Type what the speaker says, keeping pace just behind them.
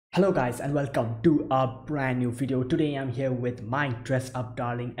Hello guys and welcome to a brand new video. Today I'm here with my dress up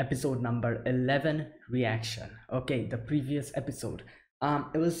darling episode number 11 reaction. Okay, the previous episode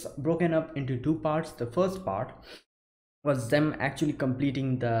it was broken up into two parts. The first part was them actually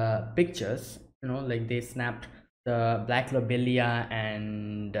completing the pictures, like they snapped the Black Lobelia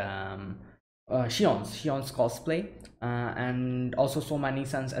and Shion's cosplay, and also Soma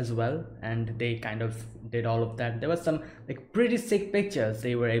Nissan's as well, and they kind of did all of that. There was some like pretty sick pictures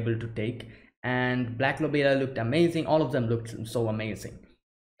they were able to take, and Black Lobelia looked amazing. All of them looked so amazing.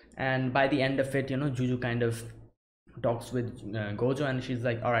 And by the end of it, Juju kind of talks with Gojo, and she's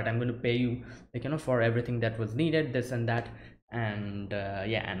like, all right, I'm going to pay you, like, for everything that was needed, this and that. And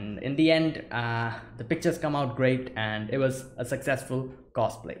yeah, and in the end, the pictures come out great, and it was a successful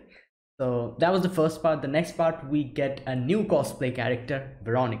cosplay. So that was the first part. The next part, we get a new cosplay character,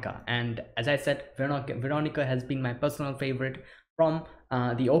 Veronica. And as I said, Veronica has been my personal favorite from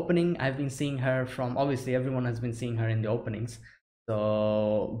the opening. I've been seeing her from, obviously everyone has been seeing her in the openings.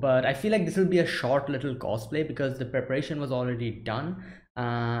 So, but I feel like this will be a short little cosplay because the preparation was already done.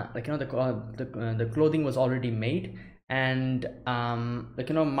 The clothing was already made, and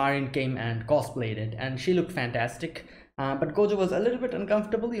Marin came and cosplayed it, and she looked fantastic. But Gojo was a little bit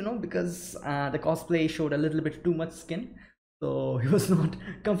uncomfortable, because the cosplay showed a little bit too much skin, so he was not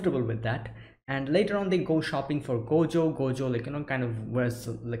comfortable with that. And later on, they go shopping for Gojo, kind of wears,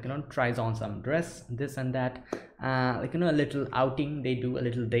 tries on some dress, this and that, a little outing they do, a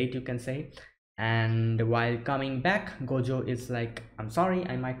little date, you can say. And while coming back, Gojo is like, I'm sorry,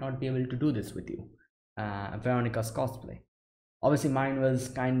 I might not be able to do this with you. Veronica's cosplay. Obviously mine was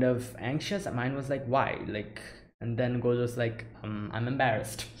kind of anxious, and mine was like, why, like. And then Gojo's like, I'm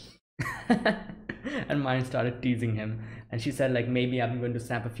embarrassed. And mine started teasing him, and she said, like, maybe I'm going to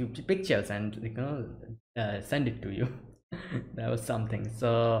snap a few pictures and send it to you. That was something.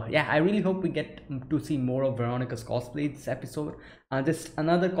 So yeah, I really hope we get to see more of Veronica's cosplay this episode. This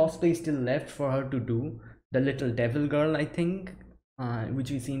another cosplay still left for her to do, the little devil girl, I think, which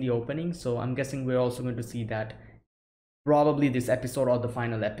we see in the opening. So I'm guessing we're also going to see that probably this episode or the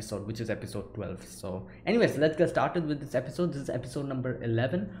final episode, which is episode 12. So anyways, let's get started with this episode. This is episode number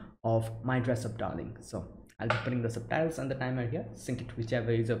 11 of My Dress Up Darling. So I'll be putting the subtitles and the timer here, sync it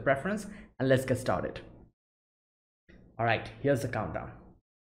whichever is your preference, and let's get started. All right, here's the countdown.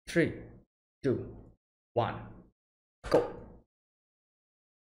 3, 2, 1, go.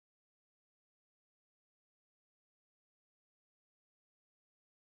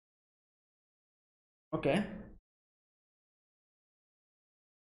 Okay.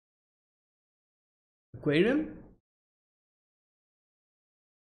 Aquarium?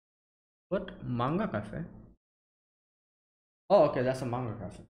 What? Manga cafe? Oh, okay, that's a manga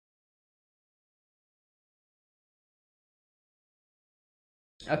cafe.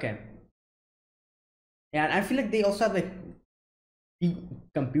 Okay. Yeah, and I feel like they also have like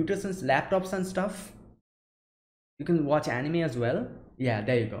computers and laptops and stuff. You can watch anime as well. Yeah,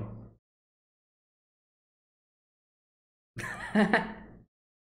 there you go.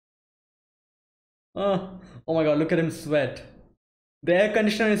 Oh my god, look at him sweat. The air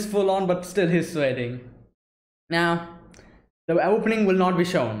conditioner is full on, but still he's sweating. Now, the opening will not be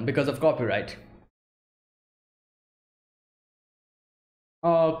shown because of copyright.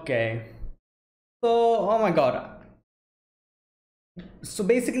 Okay. So, oh my god. So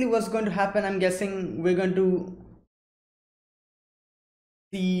basically what's going to happen, I'm guessing we're going to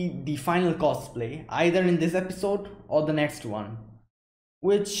see the final cosplay either in this episode or the next one,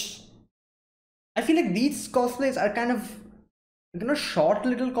 which I feel like these cosplays are kind of short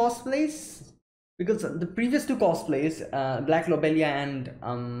little cosplays, because the previous two cosplays, Black Lobelia and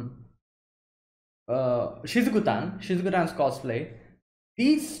Shizukutan's cosplay,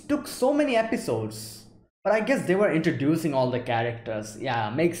 these took so many episodes. But I guess they were introducing all the characters. Yeah,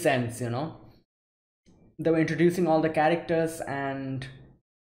 makes sense, they were introducing all the characters, and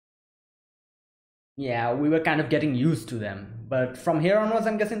yeah, we were kind of getting used to them. But from here onwards,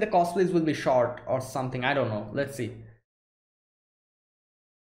 I'm guessing the cosplays will be short or something, I don't know, let's see.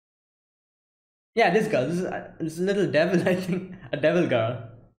 Yeah, this girl, this is a little devil, I think, a devil girl.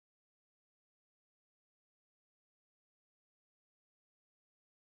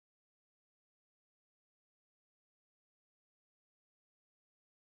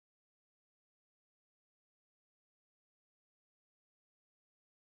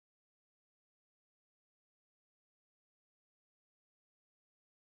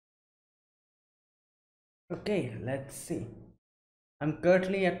 Okay, let's see. I'm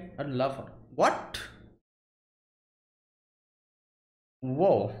currently at a lover. What?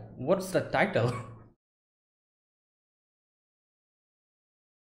 Whoa, what's the title?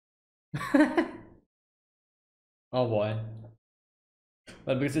 Oh boy.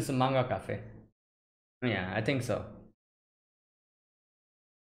 Well, because it's a manga cafe. Yeah, I think so.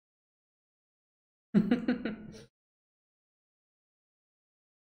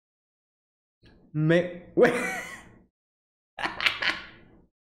 Wait.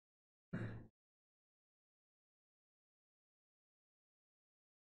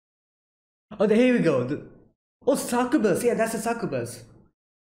 Oh, here we go. Oh, succubus. Yeah, that's a succubus.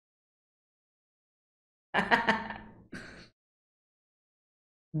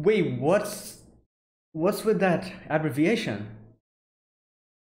 Wait, what's with that abbreviation?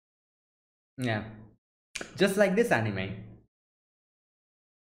 Yeah, just like this anime.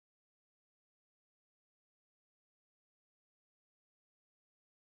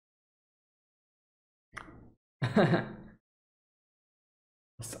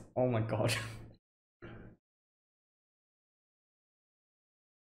 Oh my god.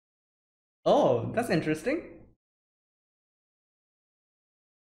 Oh, that's interesting.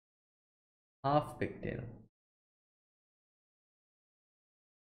 Half pigtail.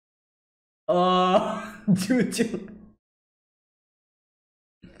 Oh, Juju.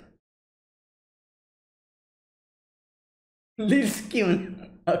 Little skin.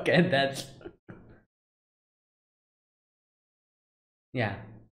 Okay, that's yeah.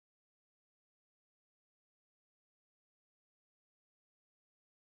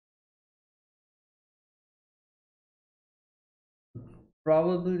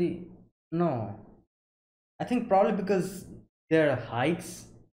 Probably no. I think probably because there are hikes.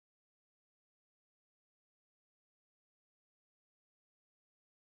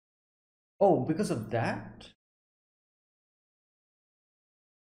 Oh, because of that?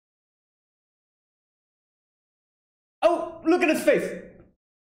 Oh, look at his face.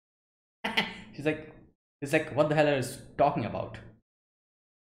 She's like, he's like, what the hell are you talking about?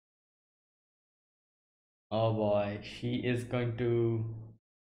 Oh boy, she is going to.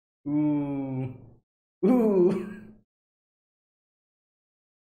 Ooh, ooh.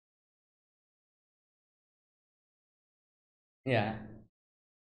 Yeah,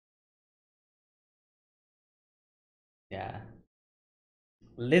 yeah.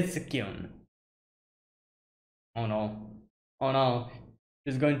 Lizykyun. Oh no. Oh no.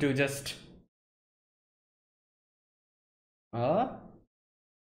 She's going to just. Oh.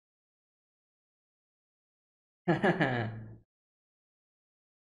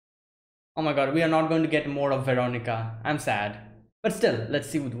 Oh my god, we are not going to get more of Veronica. I'm sad. But still, let's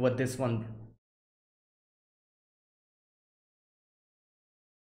see what this one.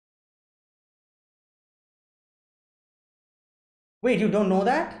 Wait, you don't know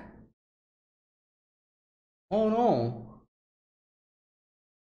that? Oh no.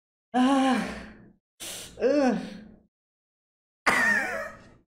 Ah. Ugh.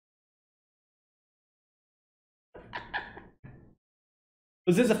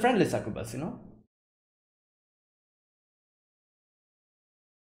 This is a friendly succubus, you know?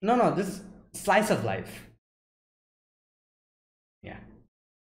 No, no, this is slice of life. Yeah.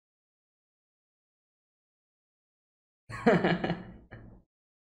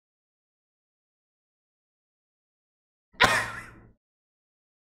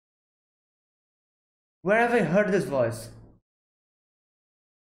 Where have I heard this voice?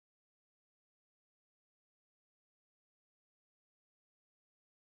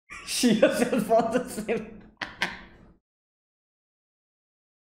 She herself was the same.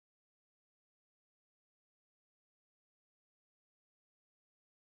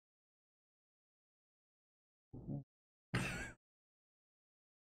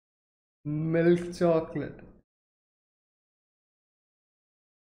 Milk chocolate.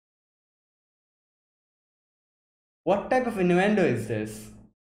 What type of innuendo is this?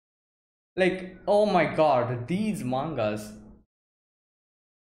 Like, oh my god, these mangas.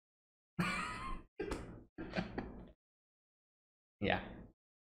 Yeah.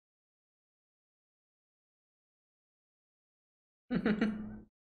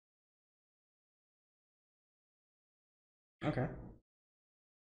 Okay.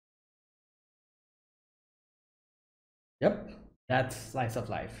 Yep. That's slice of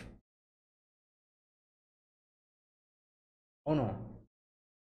life. Oh no.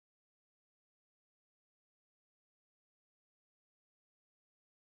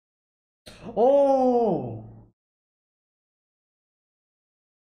 Oh,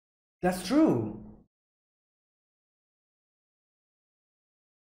 that's true.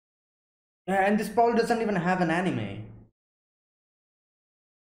 Yeah, and this probably doesn't even have an anime.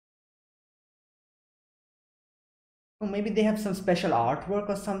 Or maybe they have some special artwork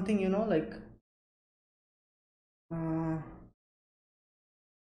or something, you know, like. Uh,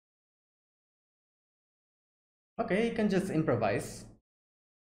 Okay, you can just improvise.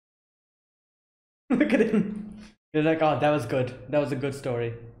 Look at him. You're like, oh, that was good. That was a good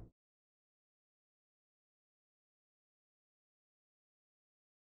story.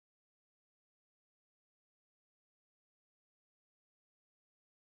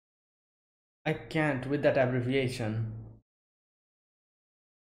 I can't with that abbreviation.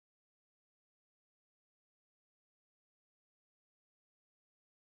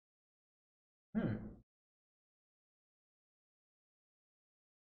 Hmm.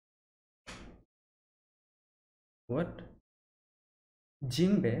 What?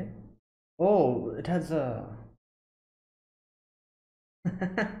 Jimbe? Oh, it has a.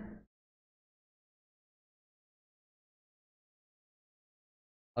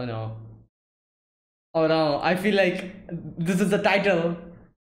 Oh no. Oh no. I feel like this is the title.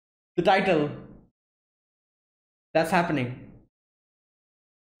 The title. That's happening.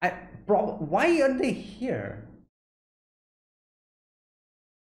 I why are they here?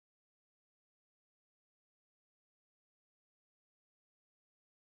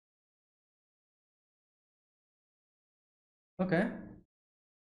 Okay.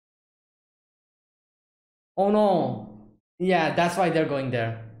 Oh no. Yeah, that's why they're going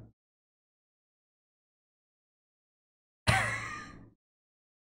there.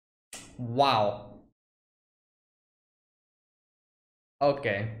 Wow.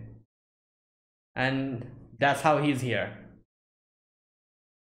 Okay. And that's how he's here.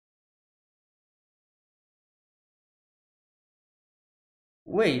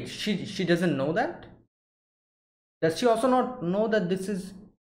 Wait, she doesn't know that? Does she also not know that this is?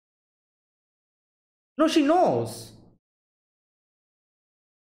 No, she knows.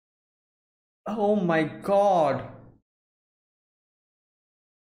 Oh my god.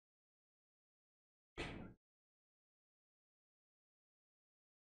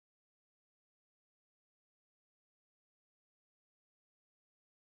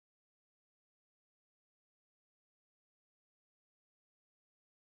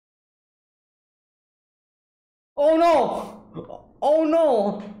 Oh no. Oh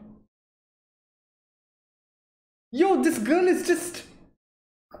no. Yo, this girl is just.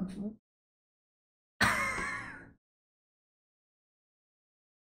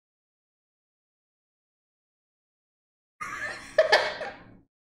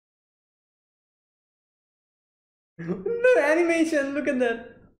 The animation, look at that.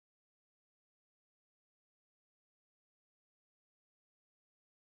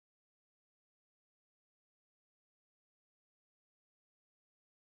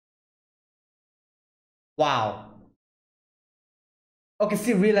 Wow. Okay,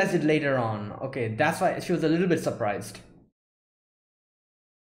 she realized it later on. Okay, that's why she was a little bit surprised.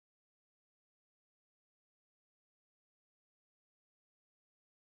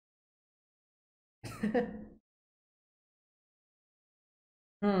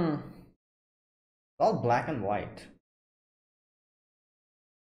 Hmm. All black and white.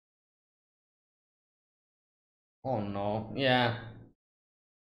 Oh no. Yeah.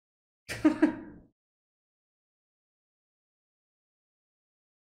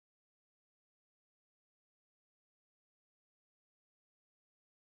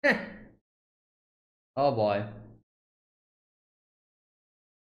 Oh boy.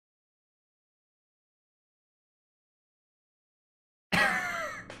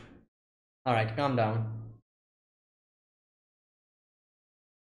 All right, calm down.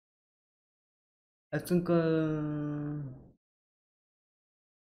 I think.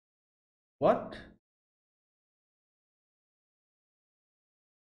 What?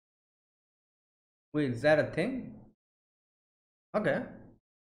 Wait, is that a thing? Okay.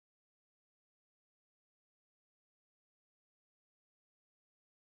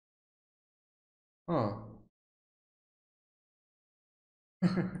 Huh.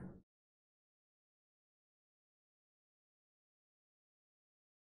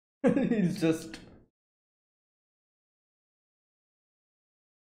 He's just.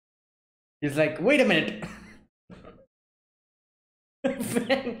 He's like, wait a minute.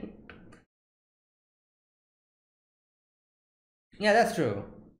 Yeah, that's true.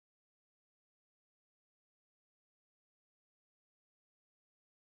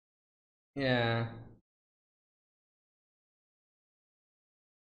 Yeah.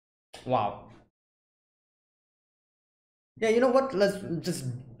 Wow. Yeah, you know what? Let's just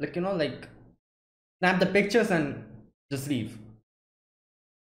like like snap the pictures and just leave.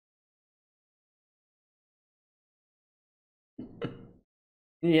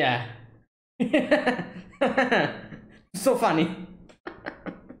 Yeah. So funny.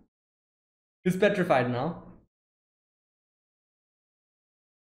 He's petrified now.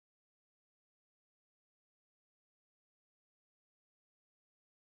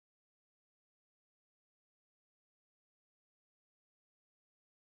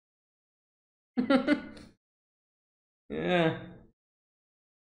 Yeah.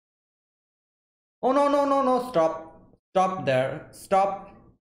 Oh no, no, no, no, stop. Stop there. Stop.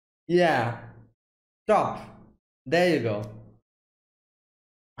 Yeah. Stop. There you go.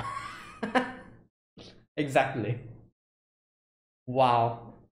 Exactly.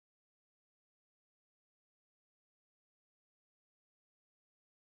 Wow.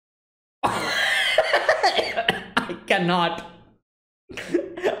 I cannot.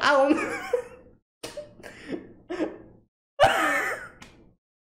 Um,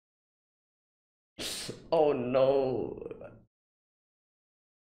 oh no.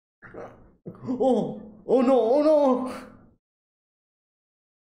 Oh, oh no, oh no.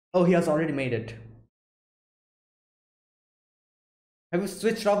 Oh, he has already made it. Have you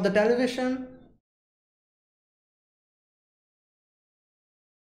switched off the television?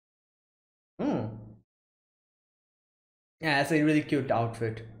 Hmm. Yeah, it's a really cute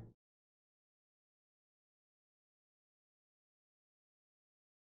outfit.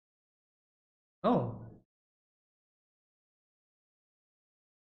 Oh.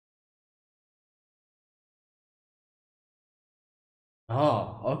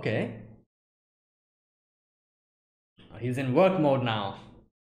 Oh, okay. He's in work mode now.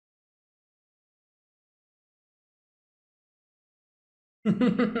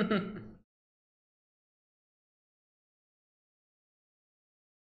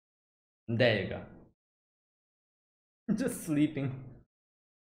 There you go. Just sleeping.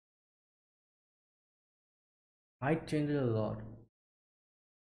 Height changes a lot.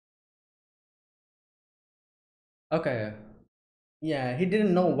 Okay. Yeah, he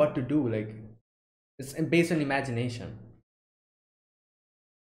didn't know what to do. Like, it's based on imagination.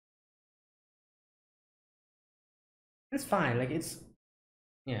 It's fine. Like, it's.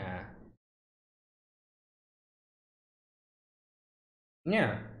 Yeah.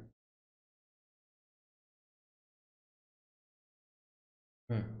 Yeah.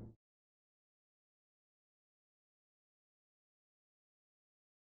 Hmm.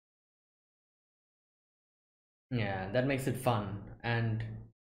 Yeah, that makes it fun. And.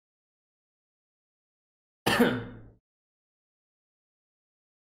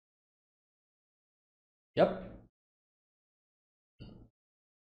 Yep.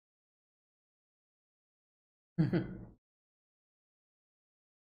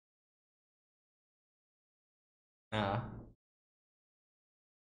 Ah.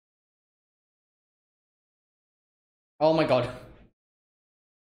 Oh my god.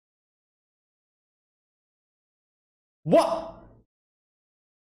 What?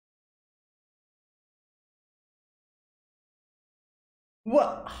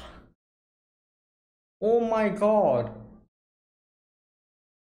 What? Oh my god.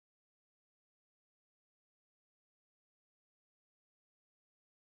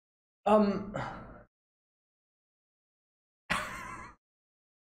 Um.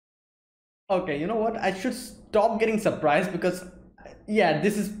 Okay, you know what? I should stop getting surprised because, yeah,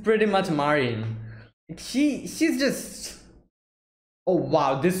 this is pretty much Marion. She's just. Oh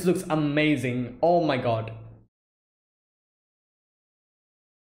wow, this looks amazing. Oh my god.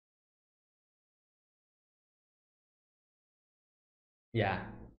 Yeah.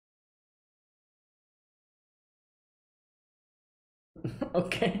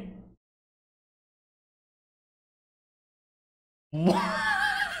 Okay.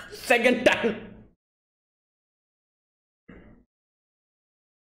 Second time.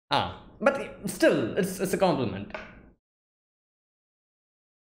 Ah, but still, it's a compliment.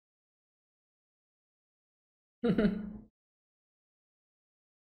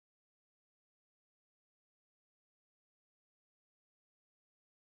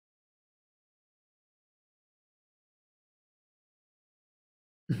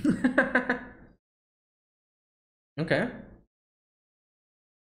 Okay.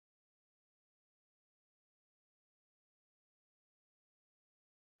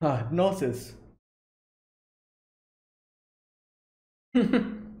 Ah, hypnosis.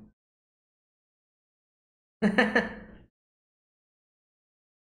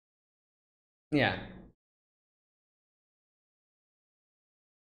 Yeah.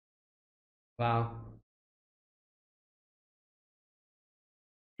 Wow.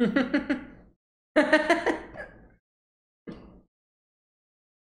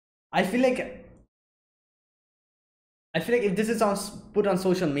 I feel like I feel like if this is on put on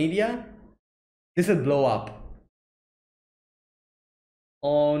social media, this will blow up.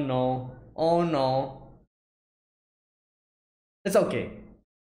 Oh no. Oh no. It's okay.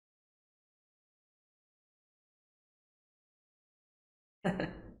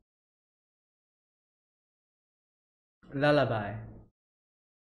 Lullaby.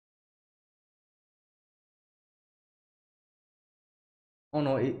 Oh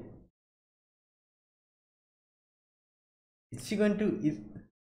no, is she going to?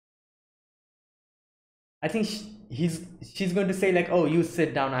 I think she's going to say like, "Oh, you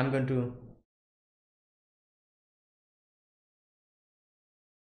sit down. I'm going to."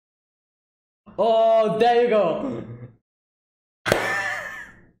 Oh, there you go.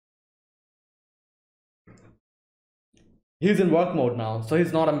 He's in work mode now, so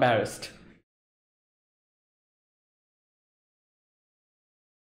he's not embarrassed.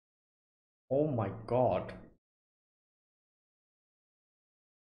 Oh my god.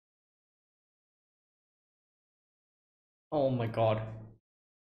 Oh my god.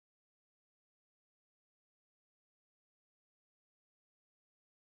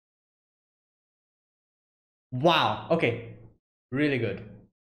 Wow. Okay. Really good.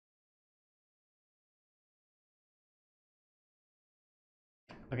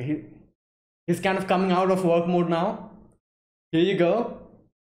 Okay, he's kind of coming out of work mode now. Here you go.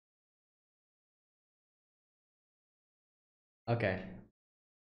 Okay.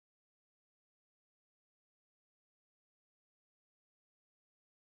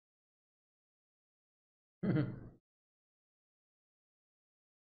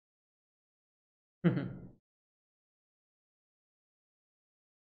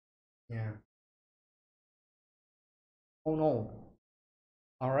 Yeah. Oh no.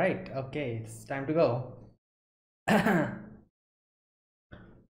 All right. Okay, it's time to go.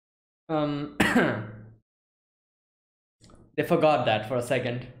 um they forgot that for a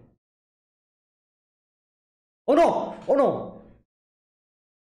second. Oh no. Oh no.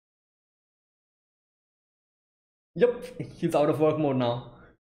 Yep, he's out of work mode now.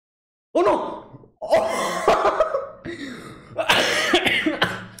 Oh no. Oh.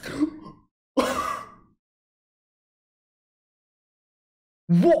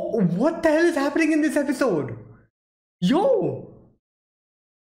 What the hell is happening in this episode? Yo!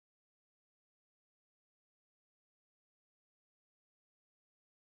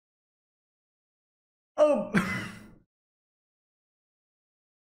 Oh.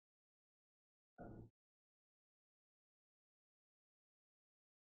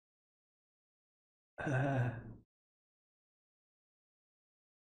 Uh,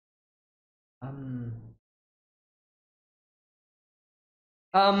 um.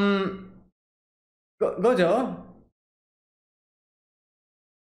 Um. Gojo.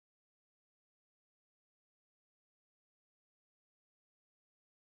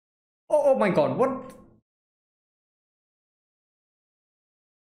 Oh, oh my god, what?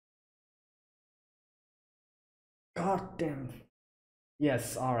 God damn.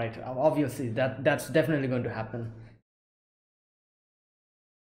 Yes, alright. Obviously, that's definitely going to happen.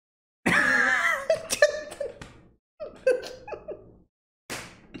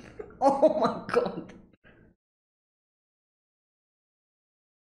 Oh my god.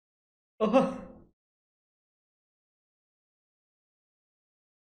 Oh.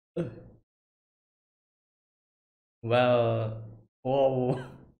 Well, whoa.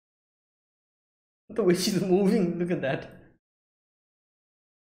 The way she's moving, look at that.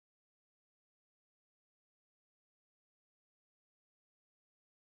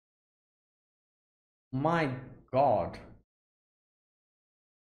 My god.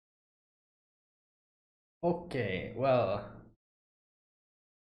 Okay, well,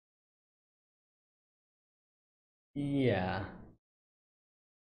 yeah.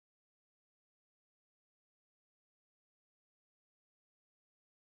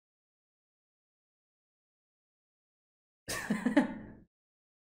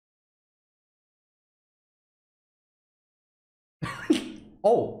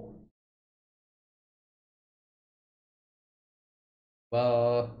 Oh,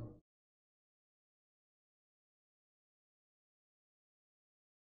 well,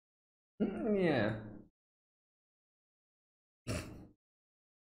 yeah.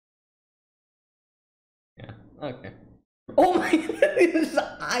 Yeah, okay. Oh my, his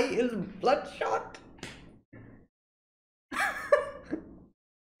eye is bloodshot.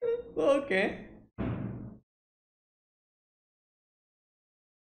 Okay.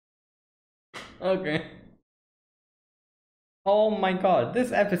 Okay. Oh my god,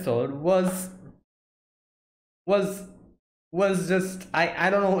 this episode was was just I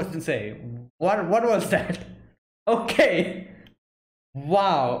don't know what to say. What was that? Okay.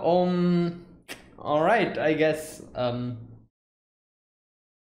 Wow. All right, I guess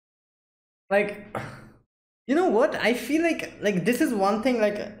like you know what? I feel like this is one thing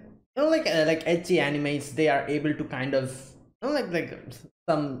like edgy animes, they are able to kind of like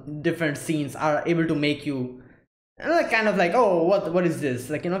some different scenes are able to make you like kind of like, oh, what is this,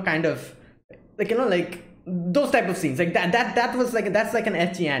 like kind of like those type of scenes, like that was like, that's like an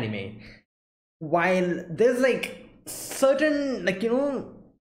ecchi anime. While there's like certain, like,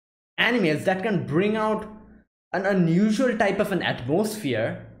 animes that can bring out an unusual type of an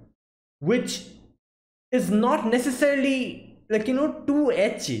atmosphere, which is not necessarily, like, too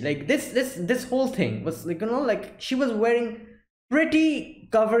ecchi. Like this whole thing was like, like she was wearing pretty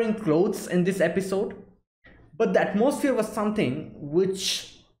covering clothes in this episode, but the atmosphere was something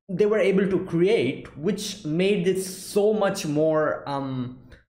which they were able to create, which made this so much more,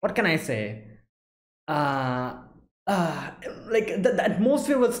 what can I say, uh like the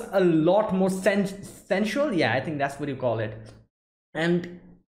atmosphere was a lot more sensual. Yeah, I think that's what you call it. And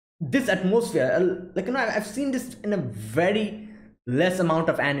this atmosphere, like, I've seen this in a very less amount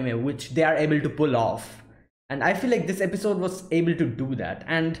of anime which they are able to pull off, and I feel like this episode was able to do that.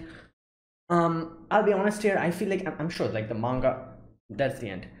 And I'll be honest here, I feel like I'm sure like the manga, that's the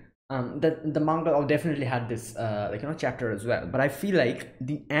end. The manga definitely had this like, chapter as well, but I feel like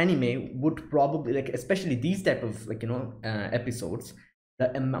the anime would probably, like, especially these type of, like, episodes,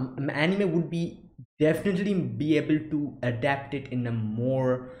 the anime would be definitely be able to adapt it in a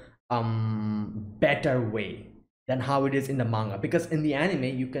more better way than how it is in the manga, because in the anime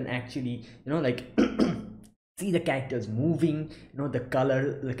you can actually, like see the characters moving, the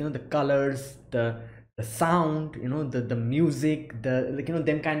color, like, the colors, the sound, the music, the, like,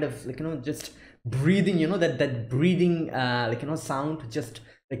 them kind of, like, just breathing, that breathing, like, sound, just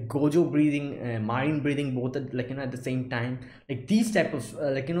like Gojo breathing, Marin breathing, both at, like, at the same time. Like these type of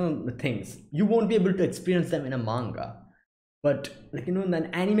like, things you won't be able to experience them in a manga, but, like, an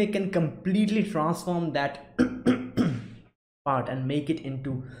anime can completely transform that part and make it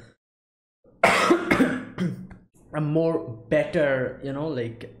into a more better,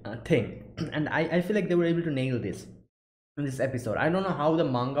 like, thing. And I feel like they were able to nail this in this episode. I don't know how the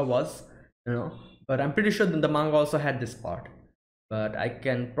manga was, but I'm pretty sure that the manga also had this part. But I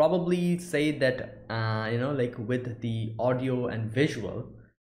can probably say that, like, with the audio and visual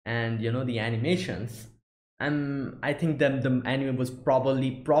and, the animations, I think that the anime was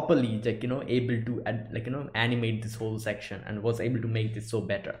probably properly, like, able to like, animate this whole section and was able to make this so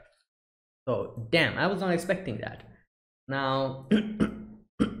better. So damn, I was not expecting that. Now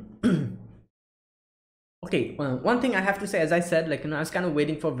okay, one thing I have to say, as I said, like, I was kind of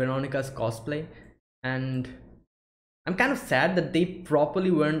waiting for Veronica's cosplay, and I'm kind of sad that they properly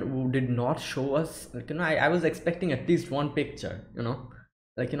did not show us, like, I was expecting at least one picture,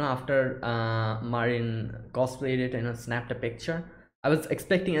 like, after Marin cosplayed it and snapped a picture, I was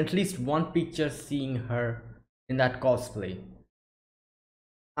expecting at least one picture seeing her in that cosplay.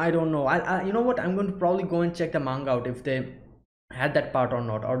 I don't know. You know what? I'm going to probably go and check the manga out if they had that part or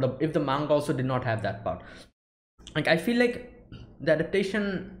not, or if the manga also did not have that part. Like, I feel like the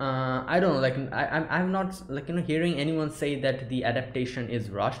adaptation, I don't know. Like, I'm not, like, hearing anyone say that the adaptation is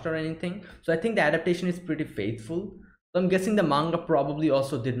rushed or anything. So I think the adaptation is pretty faithful. So I'm guessing the manga probably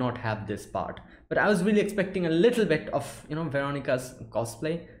also did not have this part. But I was really expecting a little bit of, Veronica's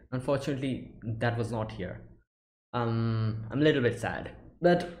cosplay. Unfortunately, that was not here. I'm a little bit sad.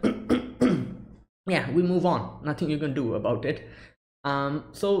 But yeah, we move on. Nothing you can do about it.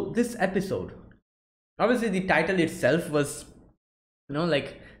 So this episode, obviously the title itself was,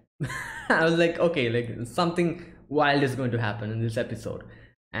 like I was like, okay, like something wild is going to happen in this episode,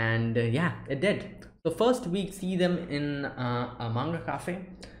 and yeah, it did. So first we see them in a manga cafe.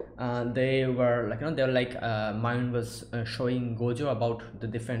 They were like, they were like, Marin was showing Gojo about the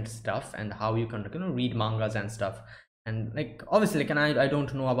different stuff and how you can, read mangas and stuff. And, like, obviously, like, and I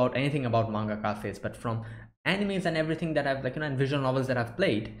don't know about anything about manga cafes, but from animes and everything that I've, like, and visual novels that I've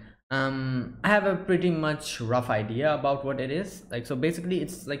played, I have a pretty much rough idea about what it is. Like, so basically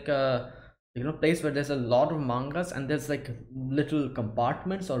it's like a, place where there's a lot of mangas, and there's like little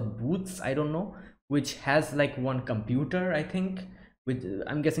compartments or booths, I don't know, which has like one computer, I think, which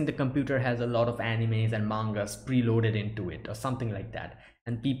I'm guessing the computer has a lot of animes and mangas preloaded into it or something like that.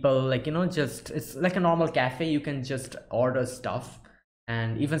 And people, like, just, it's like a normal cafe. You can just order stuff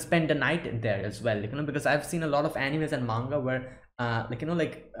and even spend the night there as well, because I've seen a lot of animes and manga where like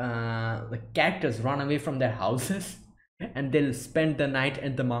characters run away from their houses and they'll spend the night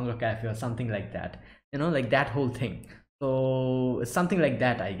at the manga cafe or something like that, like that whole thing. So it's something like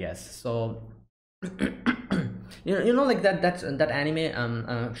that, I guess. So like that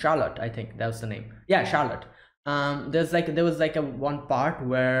anime, Charlotte, I think that was the name. Yeah, Charlotte. There was like a one part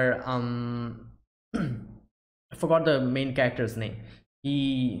where I forgot the main character's name.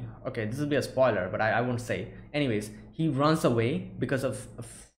 Okay, this will be a spoiler, but I won't say. Anyways, he runs away because of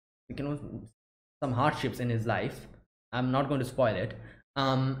some hardships in his life. I'm not going to spoil it,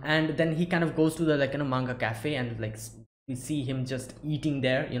 And then he kind of goes to the manga cafe, and like we see him just eating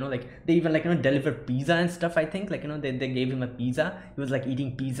there, like they even deliver pizza and stuff. I think they gave him a pizza. He was like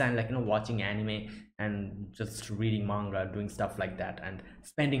eating pizza and watching anime and just reading manga, doing stuff like that, and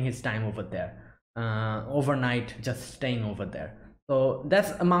spending his time over there overnight, just staying over there. So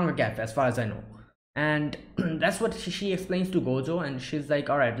that's a manga cafe as far as I know. And that's what she explains to Gojo, and she's like,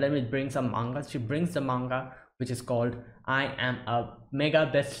 all right, let me bring some manga. She brings the manga, which is called I Am a Mega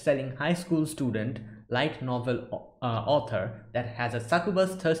Best-Selling High School Student light novel author that has a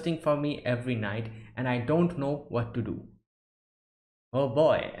succubus thirsting for me every night, and I don't know what to do. Oh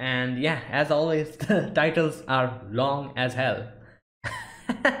boy. And yeah, as always, the titles are long as hell.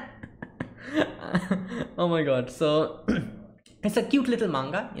 Oh my god. So it's a cute little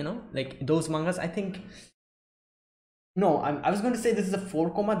manga, like those mangas. I think, no, I was going to say this is a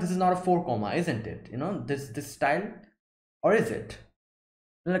 4 comma. This is not a 4 comma, isn't it? This style, or is it?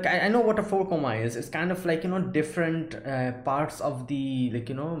 Like I know what a 4 comma is. It's kind of like different parts of the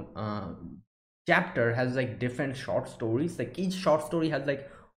chapter has like different short stories. Like each short story has like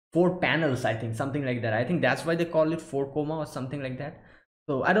 4 panels, I think, something like that. I think that's why they call it 4 comma or something like that.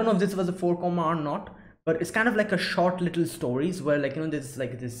 So I don't know if this was a 4 comma or not, but it's kind of like a short little stories where there's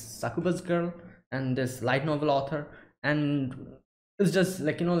like this succubus girl and this light novel author, and it's just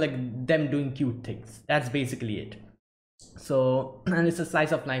like them doing cute things. That's basically it. So, and it's a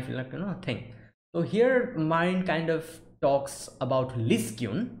slice of life thing. So here Marin kind of talks about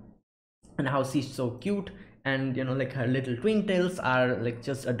Liskyun and how she's so cute, and like her little twin tails are like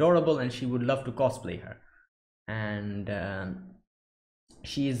just adorable, and she would love to cosplay her. And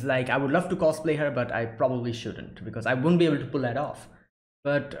she's like, I would love to cosplay her, but I probably shouldn't because I won't be able to pull that off.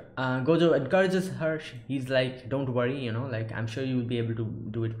 But Gojo encourages her. He's like, don't worry, like I'm sure you will be able to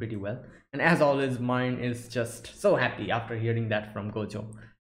do it pretty well. And as always, Marin is just so happy after hearing that from Gojo.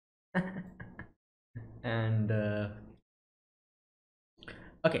 And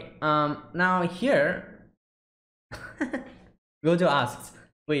okay, now here Gojo asks,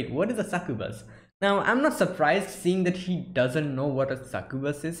 wait, what is a succubus? Now, I'm not surprised seeing that he doesn't know what a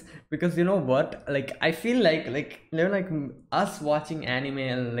succubus is, because you know what, like I feel like us watching anime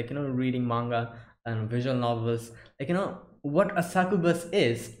and reading manga and visual novels, what a succubus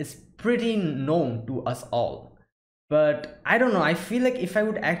is pretty known to us all. But I don't know, I feel like if I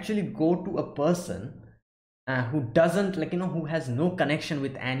would actually go to a person who doesn't who has no connection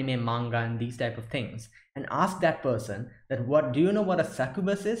with anime, manga and these type of things, and ask that person that, what do you know what a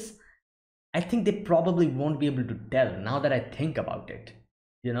succubus is? I think they probably won't be able to tell, now that I think about it,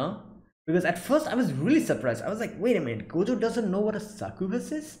 because at first I was really surprised. I was like, wait a minute, Gojo doesn't know what a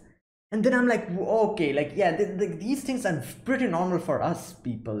succubus is? And then I'm like, okay, like yeah, these things are pretty normal for us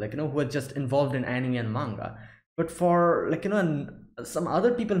people, who are just involved in anime and manga. But for some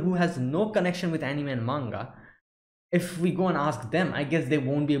other people who has no connection with anime and manga, if we go and ask them, I guess they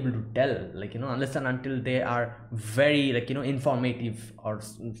won't be able to tell, unless and until they are very informative or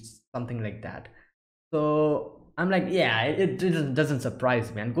something like that. So I'm like, yeah, it doesn't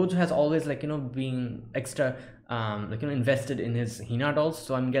surprise me. And Gojo has always being extra invested in his Hina dolls,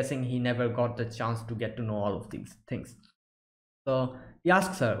 so I'm guessing he never got the chance to get to know all of these things. So he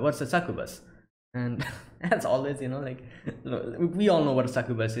asks her, what's a succubus? And as always, we all know what a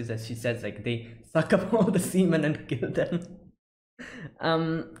succubus is. As she says, they suck up all the semen and kill them.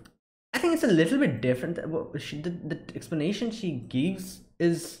 I think it's a little bit different. The explanation she gives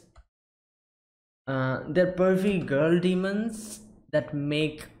is they're pervy girl demons that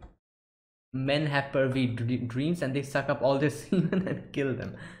make men have pervy dreams, and they suck up all their semen and kill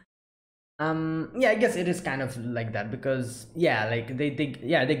them. Yeah, I guess it is kind of like that, because yeah,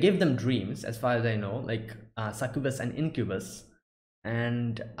 they give them dreams, as far as I know, succubus and incubus,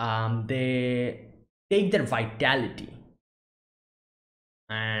 and they take their vitality,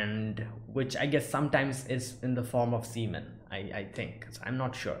 and which I guess sometimes is in the form of semen, I think, so I'm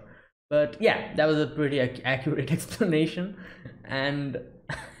not sure, but yeah, that was a pretty accurate explanation. And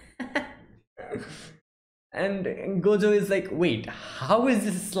and Gojo is like, wait, how is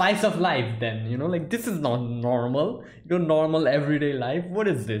this a slice of life then? This is not normal. Your normal everyday life. What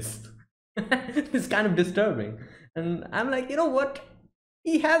is this? It's kind of disturbing. And I'm like, you know what?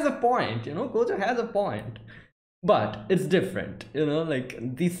 He has a point. Gojo has a point. But it's different.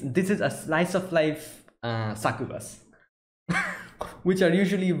 This is a slice of life succubus, which are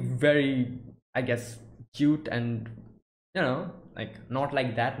usually very, I guess, cute and not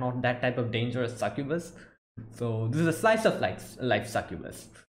like that, not that type of dangerous succubus. So this is a slice of life succubus.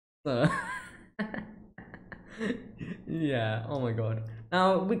 So Yeah, oh my god.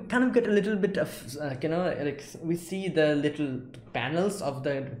 Now we kind of get a little bit of like we see the little panels of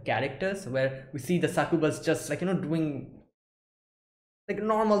the characters where we see the Sakubas just like doing like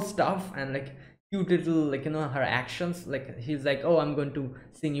normal stuff, and like cute little like her actions. Like he's like, oh, I'm going to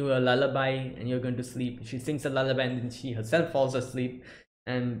sing you a lullaby and you're going to sleep. She sings a lullaby and then she herself falls asleep.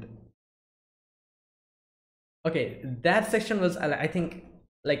 And okay, that section was I think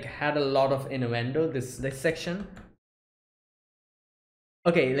like had a lot of innuendo, this section.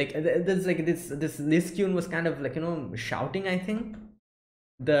 Okay, like there's like this Liz Kyun was kind of like shouting, I think.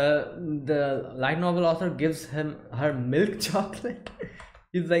 The light novel author gives him her milk chocolate.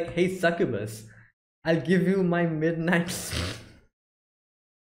 He's like, hey succubus, I'll give you my midnight.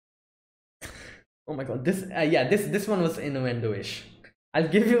 Oh my god, this yeah, this one was innuendo-ish. I'll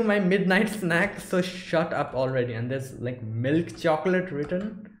give you my midnight snack, so shut up already. And there's like milk chocolate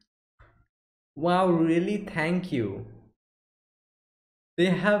written. Wow, really? Thank you. They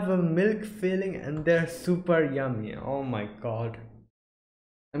have a milk filling and they're super yummy. Oh my god.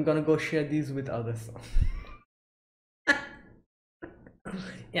 I'm gonna go share these with others.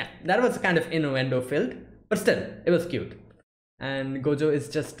 Yeah, that was kind of innuendo filled, but still, it was cute. And Gojo is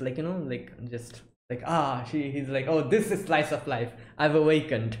just like, like just like, he's like, oh, this is slice of life. I've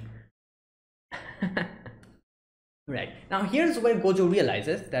awakened. Right. Now here's where Gojo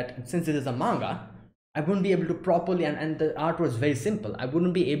realizes that since it is a manga, I wouldn't be able to properly, and the art was very simple, I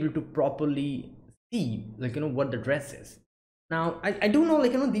wouldn't be able to properly see like what the dress is. Now I do know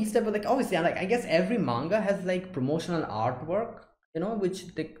like these type of like obviously like I guess every manga has like promotional artwork,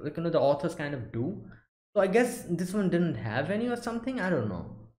 which they, like the authors kind of do. So I guess this one didn't have any or something, I don't know,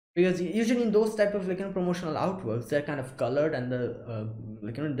 because usually in those type of like promotional artworks they're kind of colored and the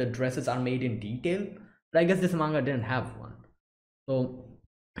like the dresses are made in detail, but I guess this manga didn't have one. So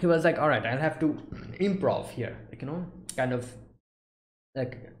he was like, all right, I'll have to improv here, like kind of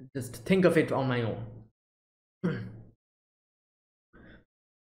like just think of it on my own.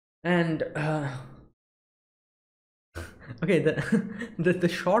 And okay, the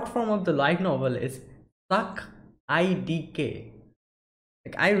short form of the light novel is Suck IDK.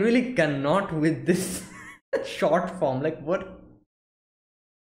 Like I really cannot with this short form. Like what?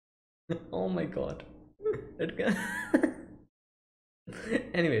 Oh my god. It can...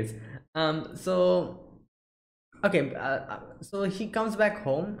 Anyways, so okay, so he comes back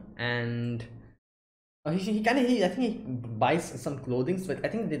home and he kind of I think he buys some clothing. But I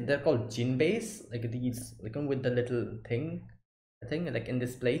think they're called jinbeis, like these like with the little thing. I think like in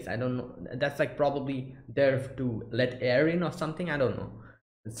this place, I don't know. That's like probably there to let air in or something. I don't know.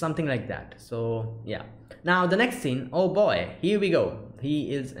 It's something like that. So yeah. Now the next scene. Oh boy, here we go.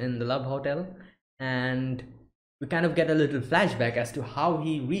 He is in the love hotel, and we kind of get a little flashback as to how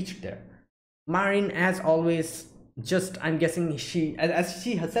he reached there. Marin, as always, just I'm guessing she, as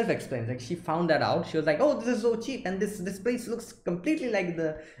she herself explains, like she found that out. She was like, oh, this is so cheap, and this place looks completely like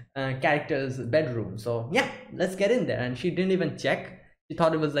the character's bedroom, so yeah, let's get in there. And she didn't even check. She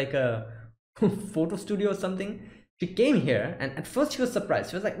thought it was like a photo studio or something. She came here and at first she was surprised.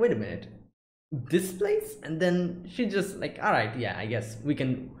 She was like, wait a minute, this place? And then she just like, all right, yeah, I guess we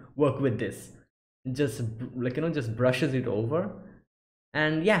can work with this. Just like just brushes it over.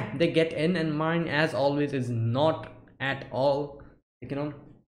 And yeah, they get in, and Marin, as always, is not at all like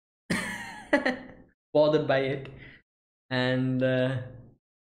bothered by it. And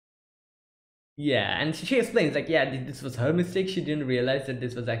yeah, and she explains like, yeah, this was her mistake. She didn't realize that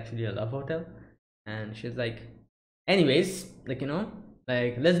this was actually a love hotel. And she's like, anyways, like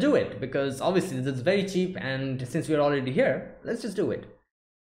like let's do it, because obviously this is very cheap, and since we're already here, let's just do it.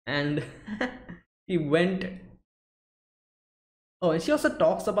 And he went. Oh, and she also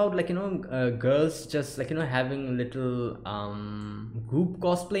talks about like girls just like having little group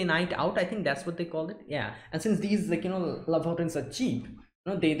cosplay night out. I think that's what they call it. Yeah. And since these like love hotels are cheap,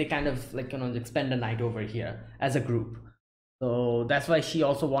 they kind of like spend a night over here as a group. So that's why she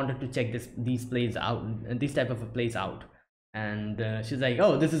also wanted to check these plays out, this type of a place out. And she's like,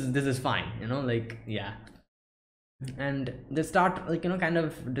 oh, this is fine, like yeah. And they start like kind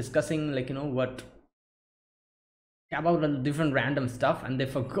of discussing like what about different random stuff, and they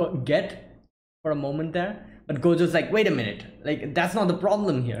forget for a moment there. But Gojo's like, wait a minute, like that's not the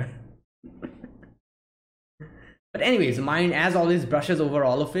problem here. But anyways, Marin, as always, brushes over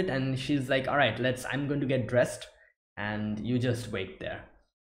all of it, and she's like, all right, I'm going to get dressed and you just wait there.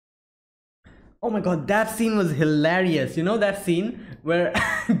 Oh my god, that scene was hilarious. That scene where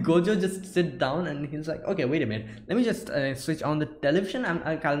Gojo just sit down and he's like, okay, wait a minute, let me just switch on the television.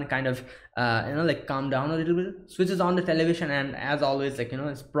 I kind of like calm down a little bit, switches on the television, and as always, like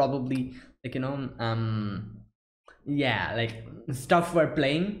it's probably like yeah, like stuff were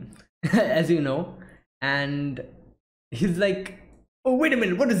playing, as you know, and he's like, oh wait a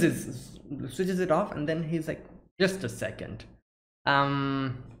minute, what is this? Switches it off, and then he's like, just a second.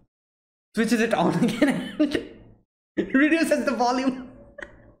 Um, switches it on again and reduces the volume.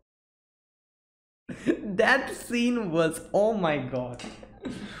 That scene was, oh my god.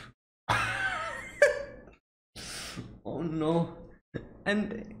 Oh no.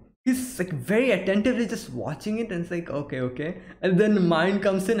 And he's like very attentively just watching it, and it's like, okay, okay. And then mine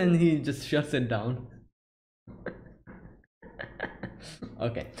comes in and he just shuts it down.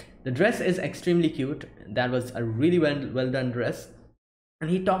 Okay, the dress is extremely cute. That was a really well done dress. And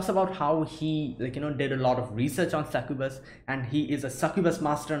he talks about how he, like, did a lot of research on succubus, and he is a succubus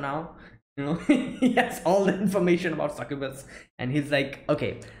master now. He has all the information about succubus, and he's like,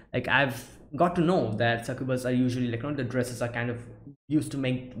 okay, like, I've got to know that succubus are usually, like, the dresses are kind of used to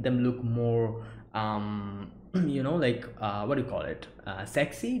make them look more like, what do you call it,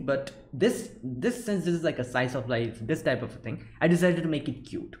 sexy. But this since this is like a size of life, this type of a thing, I decided to make it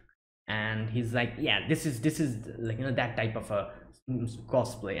cute. And he's like, yeah, this is like, that type of a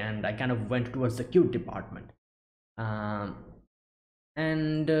cosplay. And I kind of went towards the cute department. And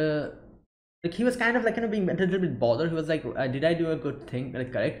like, he was kind of like, being a little bit bothered. He was like, did I do a good thing,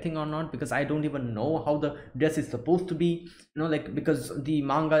 like correct thing or not? Because I don't even know how the dress is supposed to be, like, because the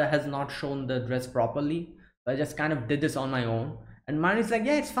manga has not shown the dress properly. So I just kind of did this on my own. And mine is like,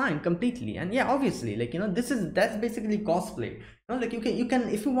 yeah, it's fine completely. And yeah, obviously, like, that's basically cosplay. Like, you can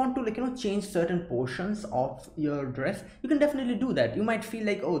if you want to, like, change certain portions of your dress, you can definitely do that. You might feel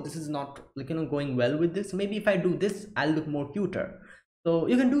like, oh, this is not, like, going well with this. Maybe if I do this, I'll look more cuter. So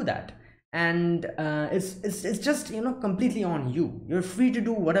you can do that. And it's just, completely on you. You're free to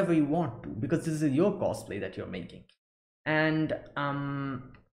do whatever you want to, because this is your cosplay that you're making. And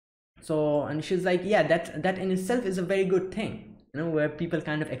so, and she's like, yeah, that in itself is a very good thing, where people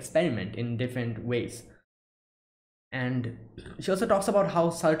kind of experiment in different ways. And she also talks about how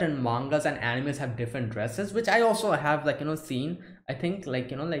certain mangas and animes have different dresses, which I also have, like, seen. I think,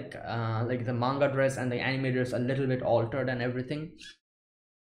 like, like the manga dress and the anime dress a little bit altered and everything.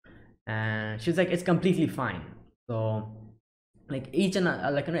 And she's like, it's completely fine. So, like, each and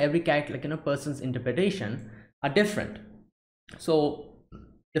like, every character, like, person's interpretation are different. So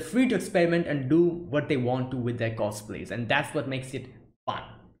they're free to experiment and do what they want to with their cosplays, and that's what makes it fun.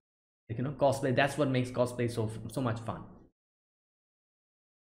 Like, cosplay, that's what makes cosplay so much fun.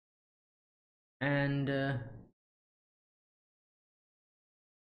 And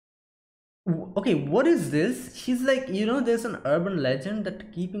okay, what is this? She's like, there's an urban legend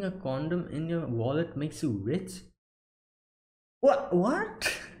that keeping a condom in your wallet makes you rich. What?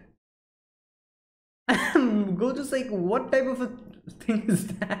 Gojo's like, what type of a thing is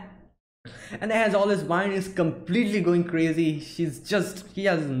that? And as all his mind is completely going crazy, he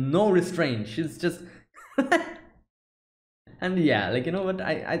has no restraint. She's just and yeah, like, what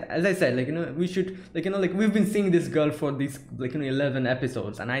I as I said, like, we should, like, like, we've been seeing this girl for these, like, 11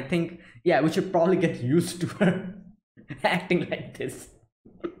 episodes, and I think, yeah, we should probably get used to her acting like this.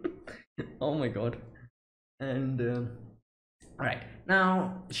 Oh my god. And all right,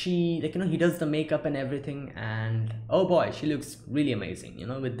 now she, like, he does the makeup and everything, and oh boy, she looks really amazing,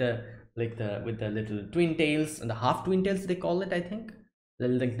 with the, like, with the little twin tails and the half twin tails they call it, I think.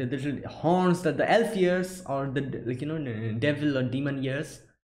 Like the little horns, that the elf ears, or the, like, devil or demon ears.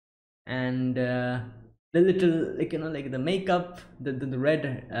 And the little, like, like the makeup, the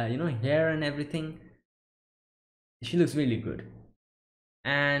red hair and everything. She looks really good.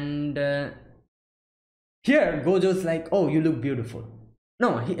 And here Gojo's like, oh, you look beautiful.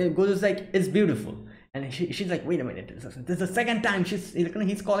 No, Gojo's like, it's beautiful. And she's like, wait a minute, this is the second time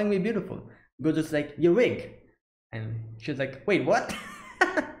he's calling me beautiful. Gojo's like, your wig. And she's like, wait, what?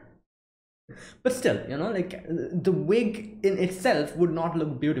 But still, like, the wig in itself would not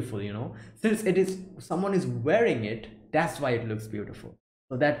look beautiful, since it is someone is wearing it, that's why it looks beautiful.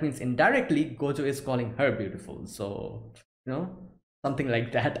 So that means indirectly Gojo is calling her beautiful. So, something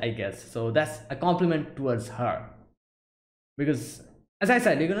like that, I guess. So that's a compliment towards her, because as I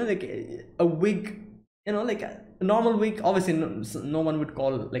said, like, a wig, like a normal wig, obviously no one would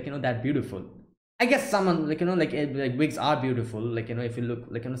call, like, that beautiful. I guess someone, like, like wigs are beautiful, like, if you look,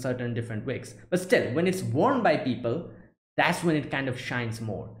 like, certain different wigs, but still, when it's worn by people, that's when it kind of shines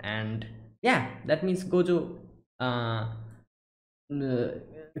more. And yeah, that means Gojo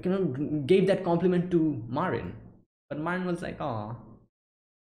gave that compliment to Marin, but Marin was like, oh.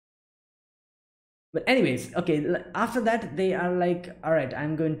 But anyways, okay, after that they are like, all right,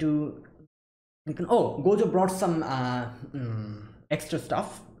 I'm going to, oh, Gojo brought some extra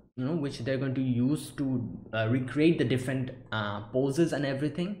stuff. which they're going to use to recreate the different poses and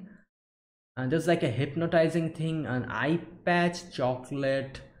everything. And there's like a hypnotizing thing, an eye patch,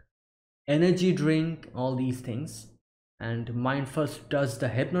 chocolate, energy drink, all these things. And Mine first does the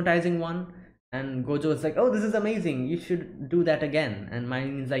hypnotizing one, and Gojo is like, oh, this is amazing, you should do that again. And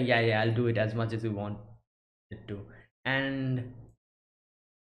Mine is like, yeah, I'll do it as much as you want it to. And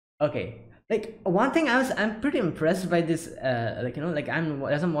okay, like one thing I'm pretty impressed by this, like like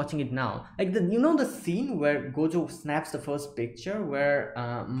as I'm watching it now, like the scene where Gojo snaps the first picture where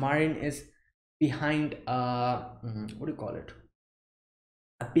Marin is behind what do you call it,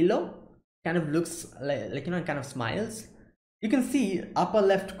 a pillow, kind of looks like kind of smiles. You can see upper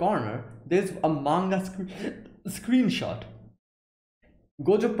left corner there's a manga screenshot.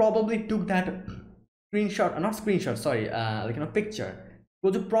 Gojo probably took that screenshot, not screenshot, sorry, picture.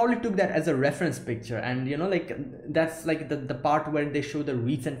 Gojo probably took that as a reference picture, and like that's like the part where they show the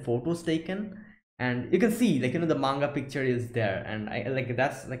recent photos taken, and you can see like the manga picture is there, and I like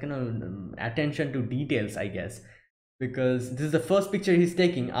that's like attention to details, I guess, because this is the first picture he's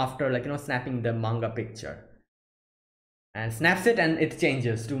taking after like snapping the manga picture, and snaps it and it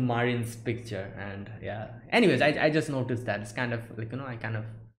changes to Marin's picture. And yeah, anyways, I just noticed that. It's kind of like I kind of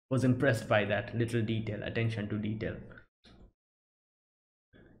was impressed by that little detail, attention to detail.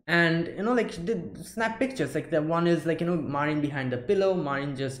 And like the snap pictures, like the one is like Marin behind the pillow,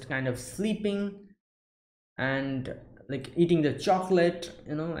 Marin just kind of sleeping and like eating the chocolate,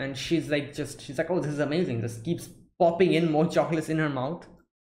 and she's like oh, this is amazing, just keeps popping in more chocolates in her mouth.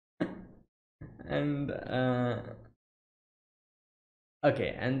 And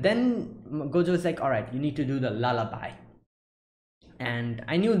okay, and then Gojo is like, all right, you need to do the lullaby. And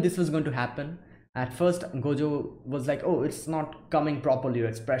I knew this was going to happen. At first Gojo was like, oh, it's not coming properly, your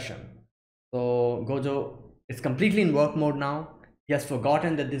expression. So Gojo is completely in work mode now. He has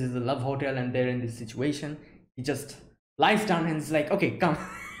forgotten that this is a love hotel and they're in this situation. He just lies down and is like, okay, come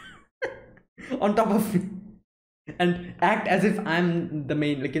on top of me and act as if I'm the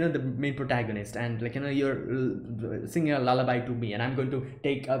main, like the main protagonist, and like you're singing a lullaby to me, and I'm going to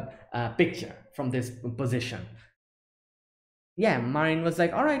take a picture from this position. Yeah, Marin was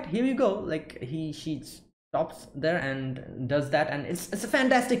like, all right, here you go. Like she stops there and does that, and it's a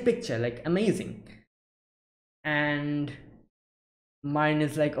fantastic picture, like amazing. And Marin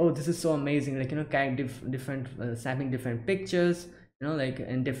is like, oh, this is so amazing, like kind of different snapping different pictures, like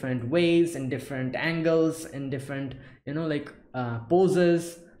in different ways, in different angles, in different like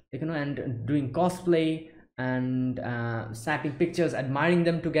poses, like and doing cosplay and snapping pictures, admiring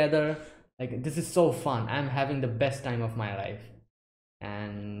them together. Like this is so fun, I'm having the best time of my life.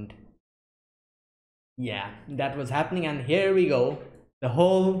 And yeah, that was happening, and here we go, the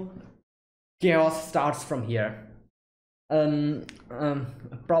whole chaos starts from here.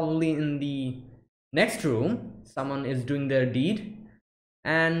 Probably in the next room someone is doing their deed,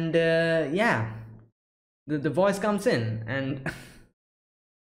 and yeah, the voice comes in, and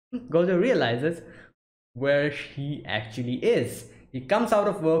Gojo realizes where he actually is. He comes out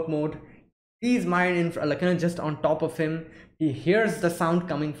of work mode, sees Marin in like just on top of him. He hears the sound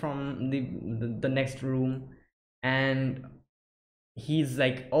coming from the next room, and he's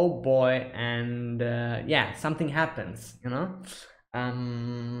like, oh boy. And yeah, something happens, in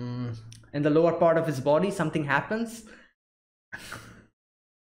the lower part of his body something happens.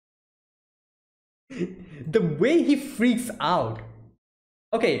 The way he freaks out.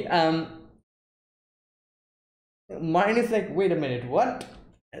 Okay, Marin is like, wait a minute, what?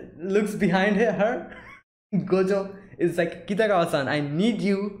 Looks behind her. Gojo is like, Kitagawa-san, I need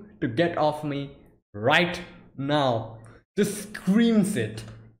you to get off me right now. Just screams it.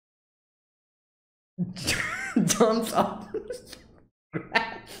 Jumps up.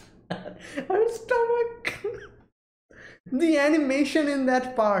 Grabs her stomach. The animation in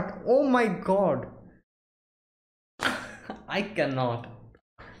that part, oh my god. I cannot.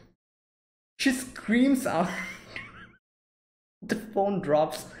 She screams out. The phone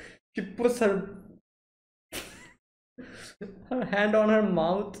drops. She puts her hand on her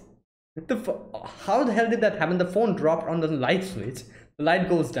mouth. How the hell did that happen? The phone dropped on the light switch. The light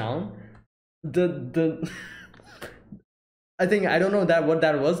goes down. The I think, I don't know that what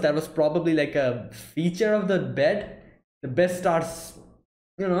that was. That was probably like a feature of the bed. The bed starts,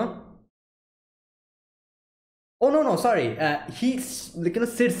 Oh no, sorry. He like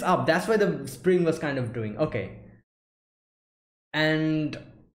sits up. That's why the spring was kind of doing. Okay. And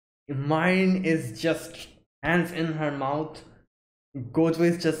mine is just hands in her mouth. Gojo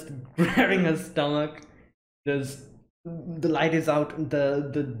is just grabbing her stomach. There's the light is out.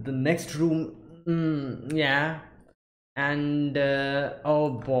 The next room. Yeah. And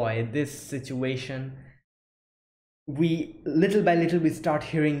oh boy, this situation, we little by little we start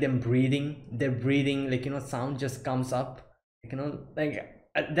hearing them breathing. Their breathing, like, sound just comes up, like,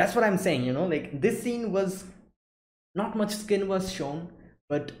 like that's what I'm saying, like this scene was not much skin was shown,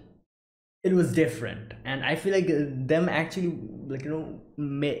 but it was different. And I feel like them actually, like,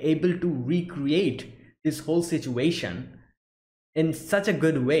 able to recreate this whole situation in such a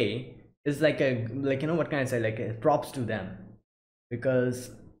good way is like a, like, what can I say, like props to them.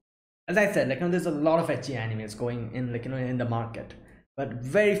 Because as I said, like, there's a lot of ecchi animes going in, like, in the market, but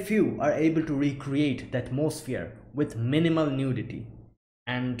very few are able to recreate the atmosphere with minimal nudity.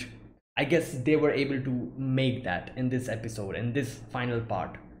 And I guess they were able to make that in this episode, in this final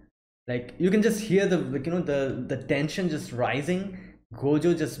part. Like, you can just hear the, like, the tension just rising,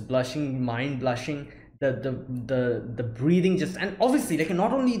 Gojo just blushing, mind blushing, the breathing just, and obviously, like,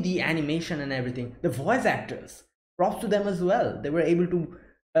 not only the animation and everything, the voice actors, props to them as well. They were able to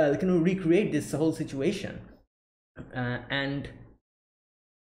recreate this whole situation. And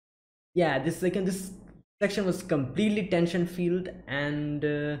yeah, this, like, in this section was completely tension filled.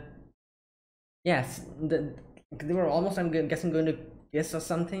 And yes, they were almost, I'm guessing, going to kiss or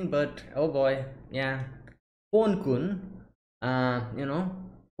something, but oh boy, yeah, Phone-kun,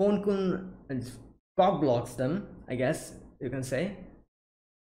 Phone-kun cock blocks them, I guess you can say.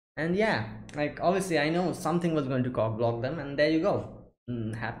 And yeah, like, obviously I know something was going to cock block them, and there you go.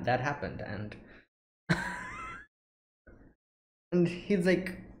 That happened. And and he's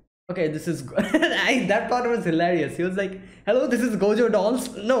like, okay, this is that part was hilarious. He was like, hello, this is Gojo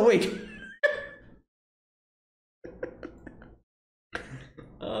Dolls. No, wait.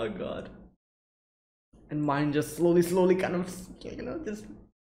 Oh god. And mine just slowly kind of, just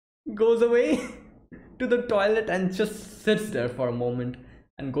goes away to the toilet and just sits there for a moment.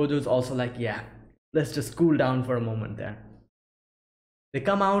 And Gojo's also like, yeah, let's just cool down for a moment there. They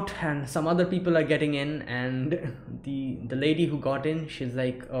come out and some other people are getting in, and the lady who got in, she's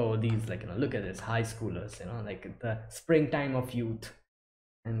like, oh, these, like, look at this, high schoolers, like the springtime of youth.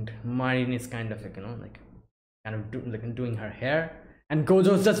 And Marin is kind of, like, like kind of doing her hair, and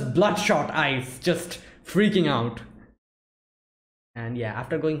Gojo's just bloodshot eyes, just freaking out. And yeah,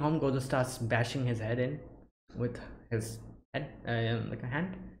 after going home, Gojo starts bashing his head in with his head, like a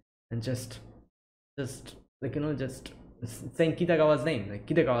hand, and just like, just saying Kitagawa's name, like,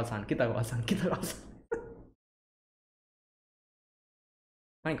 Kitagawa-san, Kitagawa-san, Kitagawa-san.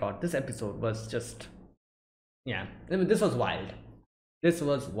 My god, this episode was just, yeah, I mean, this was wild. This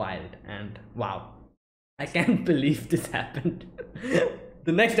was wild, and wow, I can't believe this happened.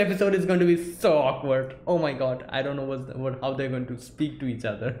 The next episode is going to be so awkward. Oh my god, I don't know how they're going to speak to each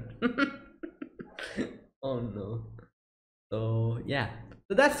other. Oh no. So yeah,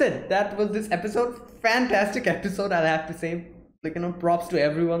 so that's it. That was this episode. Fantastic episode, I'll have to say. Like, props to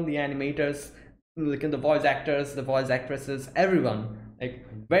everyone, the animators, like, the voice actors, the voice actresses, everyone. Like,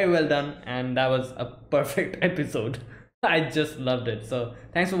 very well done, and that was a perfect episode. I just loved it. So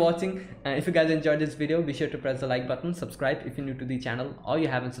thanks for watching. If you guys enjoyed this video, be sure to press the like button, subscribe if you're new to the channel or you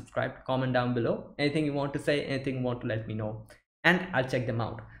haven't subscribed, comment down below anything you want to say, anything you want to let me know, and I'll check them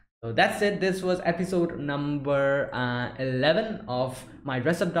out. So that's it. This was episode number 11 of my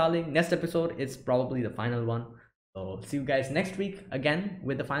Dress Up Darling. Next episode is probably the final one. So see you guys next week again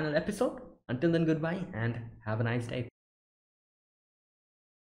with the final episode. Until then, goodbye and have a nice day.